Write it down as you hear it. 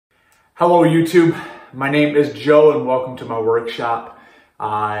Hello YouTube, my name is Joe and welcome to my workshop.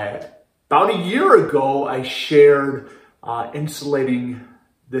 About a year ago I shared insulating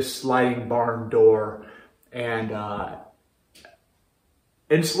this sliding barn door, and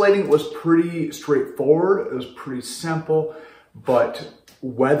insulating was pretty straightforward, it was pretty simple, but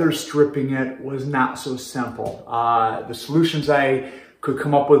weather stripping it was not so simple. The solutions I could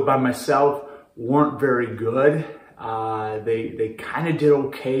come up with by myself weren't very good. They kind of did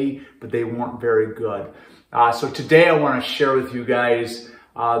okay, but they weren't very good. So today I want to share with you guys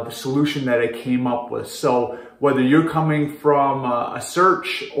the solution that I came up with. So whether you're coming from a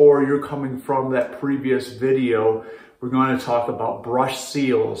search or you're coming from that previous video, we're going to talk about brush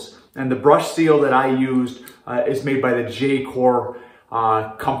seals. And the brush seal that I used is made by the Jacor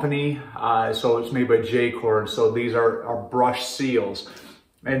company. So it's made by Jacor, and so these are brush seals.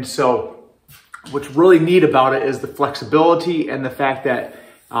 And so what's really neat about it is the flexibility and the fact that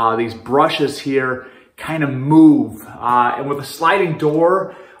these brushes here kind of move. And with a sliding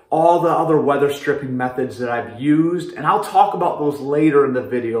door, all the other weather stripping methods that I've used, and I'll talk about those later in the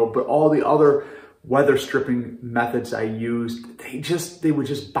video, but all the other weather stripping methods I used, they would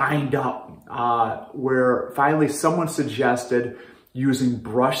just bind up. Where finally someone suggested using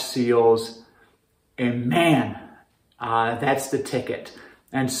brush seals, and man, that's the ticket.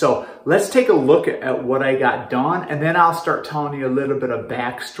 And so let's take a look at what I got done, and then I'll start telling you a little bit of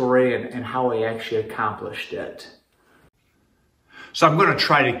backstory and how I actually accomplished it. So I'm going to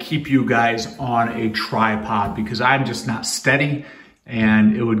try to keep you guys on a tripod because I'm just not steady,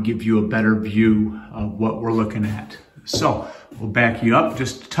 and it would give you a better view of what we're looking at. So we'll back you up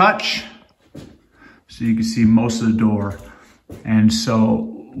just a touch so you can see most of the door. And so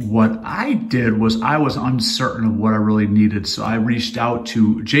what I did was I was uncertain of what I really needed. So I reached out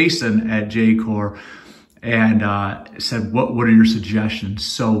to Jason at Jacor and said, what are your suggestions?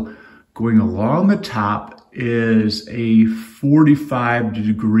 So going along the top is a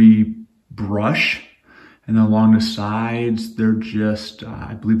 45-degree brush. And then along the sides, they're just,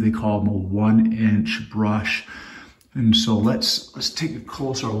 I believe they call them a 1-inch brush. And so let's take a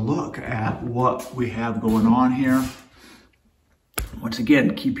closer look at what we have going on here. Once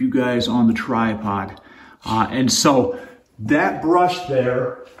again, keep you guys on the tripod. And so that brush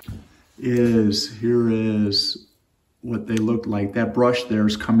there here is what they look like. That brush there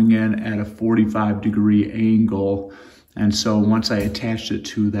is coming in at a 45-degree angle. And so once I attached it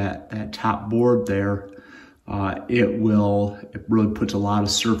to that top board there, it really puts a lot of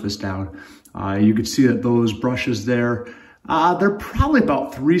surface down. You can see that those brushes there, they're probably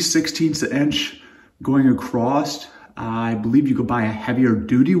about 3/16 an inch going across. I believe you could buy a heavier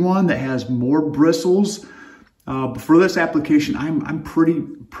duty one that has more bristles. But for this application, I'm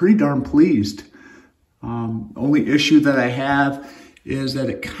pretty darn pleased. Only issue that I have is that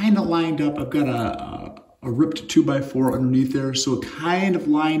it kind of lined up. I've got a ripped 2x4 underneath there, so it kind of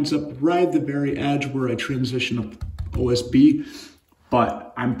lines up right at the very edge where I transition up OSB.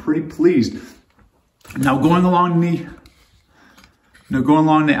 But I'm pretty pleased. Now going along the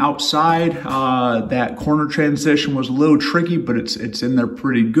outside, that corner transition was a little tricky, but it's in there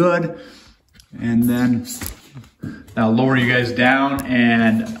pretty good. And then I'll lower you guys down,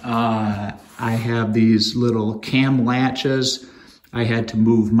 and I have these little cam latches. I had to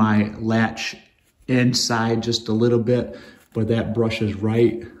move my latch inside just a little bit, but that brushes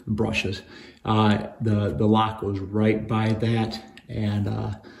right, the lock goes right by that.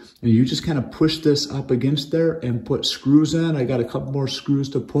 And you just kind of push this up against there and put screws in. I got a couple more screws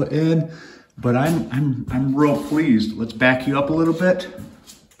to put in, but I'm real pleased. Let's back you up a little bit.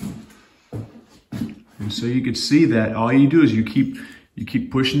 And so you can see that all you do is you keep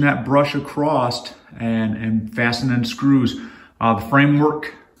pushing that brush across and fastening screws. The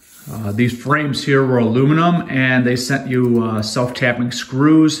framework, these frames here were aluminum, and they sent you self-tapping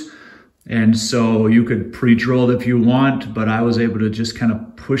screws. And so you could pre-drill it if you want, but I was able to just kind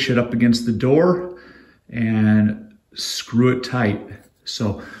of push it up against the door and screw it tight.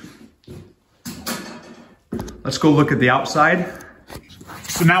 So let's go look at the outside.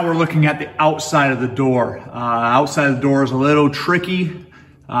 So now we're looking at the outside of the door. Outside of the door is a little tricky.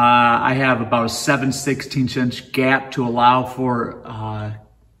 I have about a 7/16 inch gap to allow for,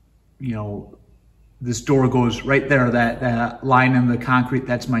 this door goes right there, that line in the concrete,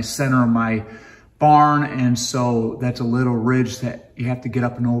 that's my center of my barn. And so that's a little ridge that you have to get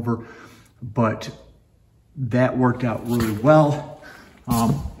up and over, but that worked out really well.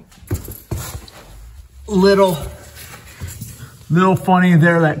 Little funny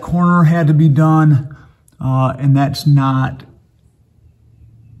there, that corner had to be done, and that's not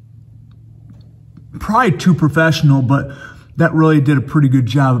probably too professional, but that really did a pretty good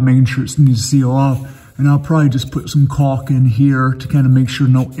job of making sure it needs to seal off. And I'll probably just put some caulk in here to kind of make sure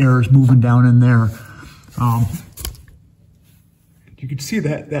no air is moving down in there. You can see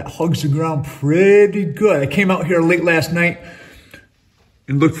that hugs the ground pretty good. I came out here late last night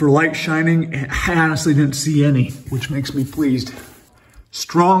and looked for light shining, and I honestly didn't see any, which makes me pleased.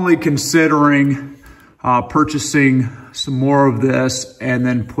 Strongly considering purchasing some more of this and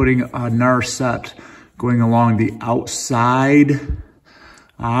then putting another set going along the outside.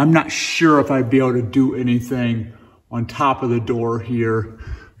 I'm not sure if I'd be able to do anything on top of the door here,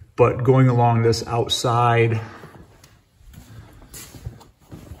 but going along this outside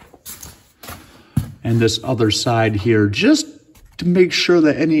and this other side here, just to make sure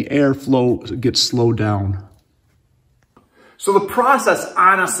that any airflow gets slowed down. So the process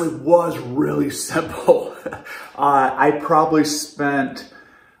honestly was really simple. I probably spent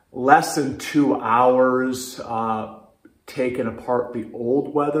less than 2 hours taking apart the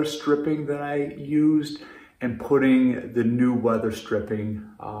old weather stripping that I used and putting the new weather stripping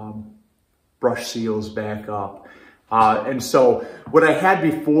brush seals back up. And so what I had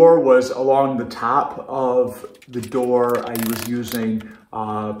before was along the top of the door, I was using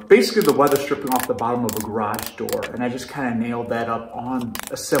basically the weather stripping off the bottom of a garage door. And I just kind of nailed that up on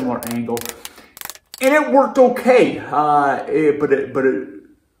a similar angle. And it worked okay, but it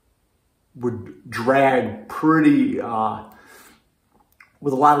would drag pretty,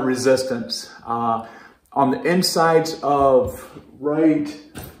 with a lot of resistance. On the insides of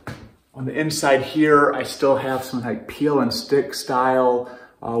on the inside here, I still have some like peel and stick style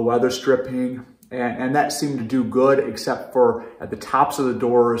weather stripping, and that seemed to do good, except for at the tops of the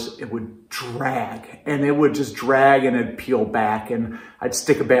doors, it would drag, and it would just drag and it'd peel back, and I'd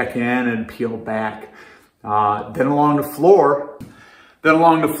stick it back in and peel back. Then along the floor,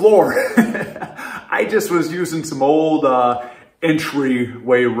 I just was using some old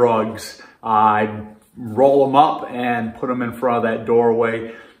entryway rugs. I'd roll them up and put them in front of that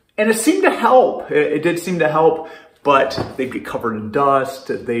doorway. And it seemed to help. It did seem to help, but they'd get covered in dust.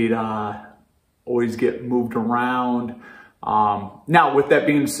 They'd always get moved around. Now, with that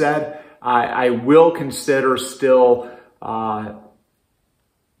being said, I will consider still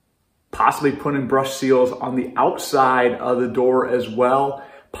possibly putting brush seals on the outside of the door as well.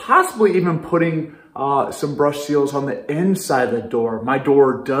 Possibly even putting some brush seals on the inside of the door. My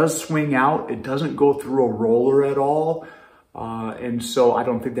door does swing out. It doesn't go through a roller at all. And so I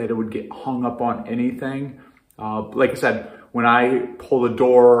don't think that it would get hung up on anything. Like I said, when I pull the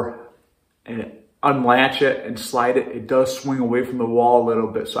door and unlatch it and slide it, it does swing away from the wall a little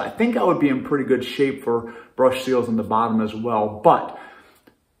bit. So I think I would be in pretty good shape for brush seals on the bottom as well. But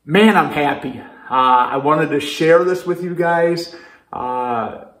man, I'm happy. I wanted to share this with you guys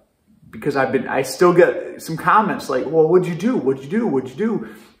because I still get some comments like, well, what'd you do? What'd you do? What'd you do?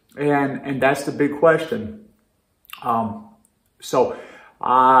 And that's the big question. So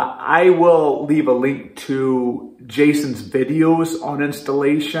I will leave a link to Jason's videos on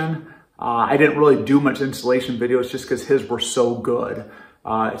installation. I didn't really do much installation videos just because his were so good.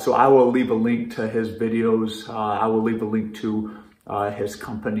 So I will leave a link to his videos. I will leave a link to his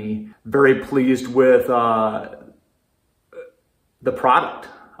company. Very pleased with the product.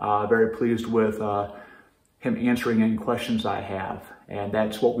 Very pleased with him answering any questions I have. And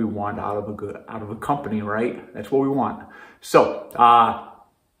that's what we want out of a company, right? That's what we want. So,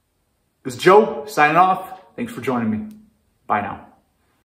 this is Joe signing off. Thanks for joining me. Bye now.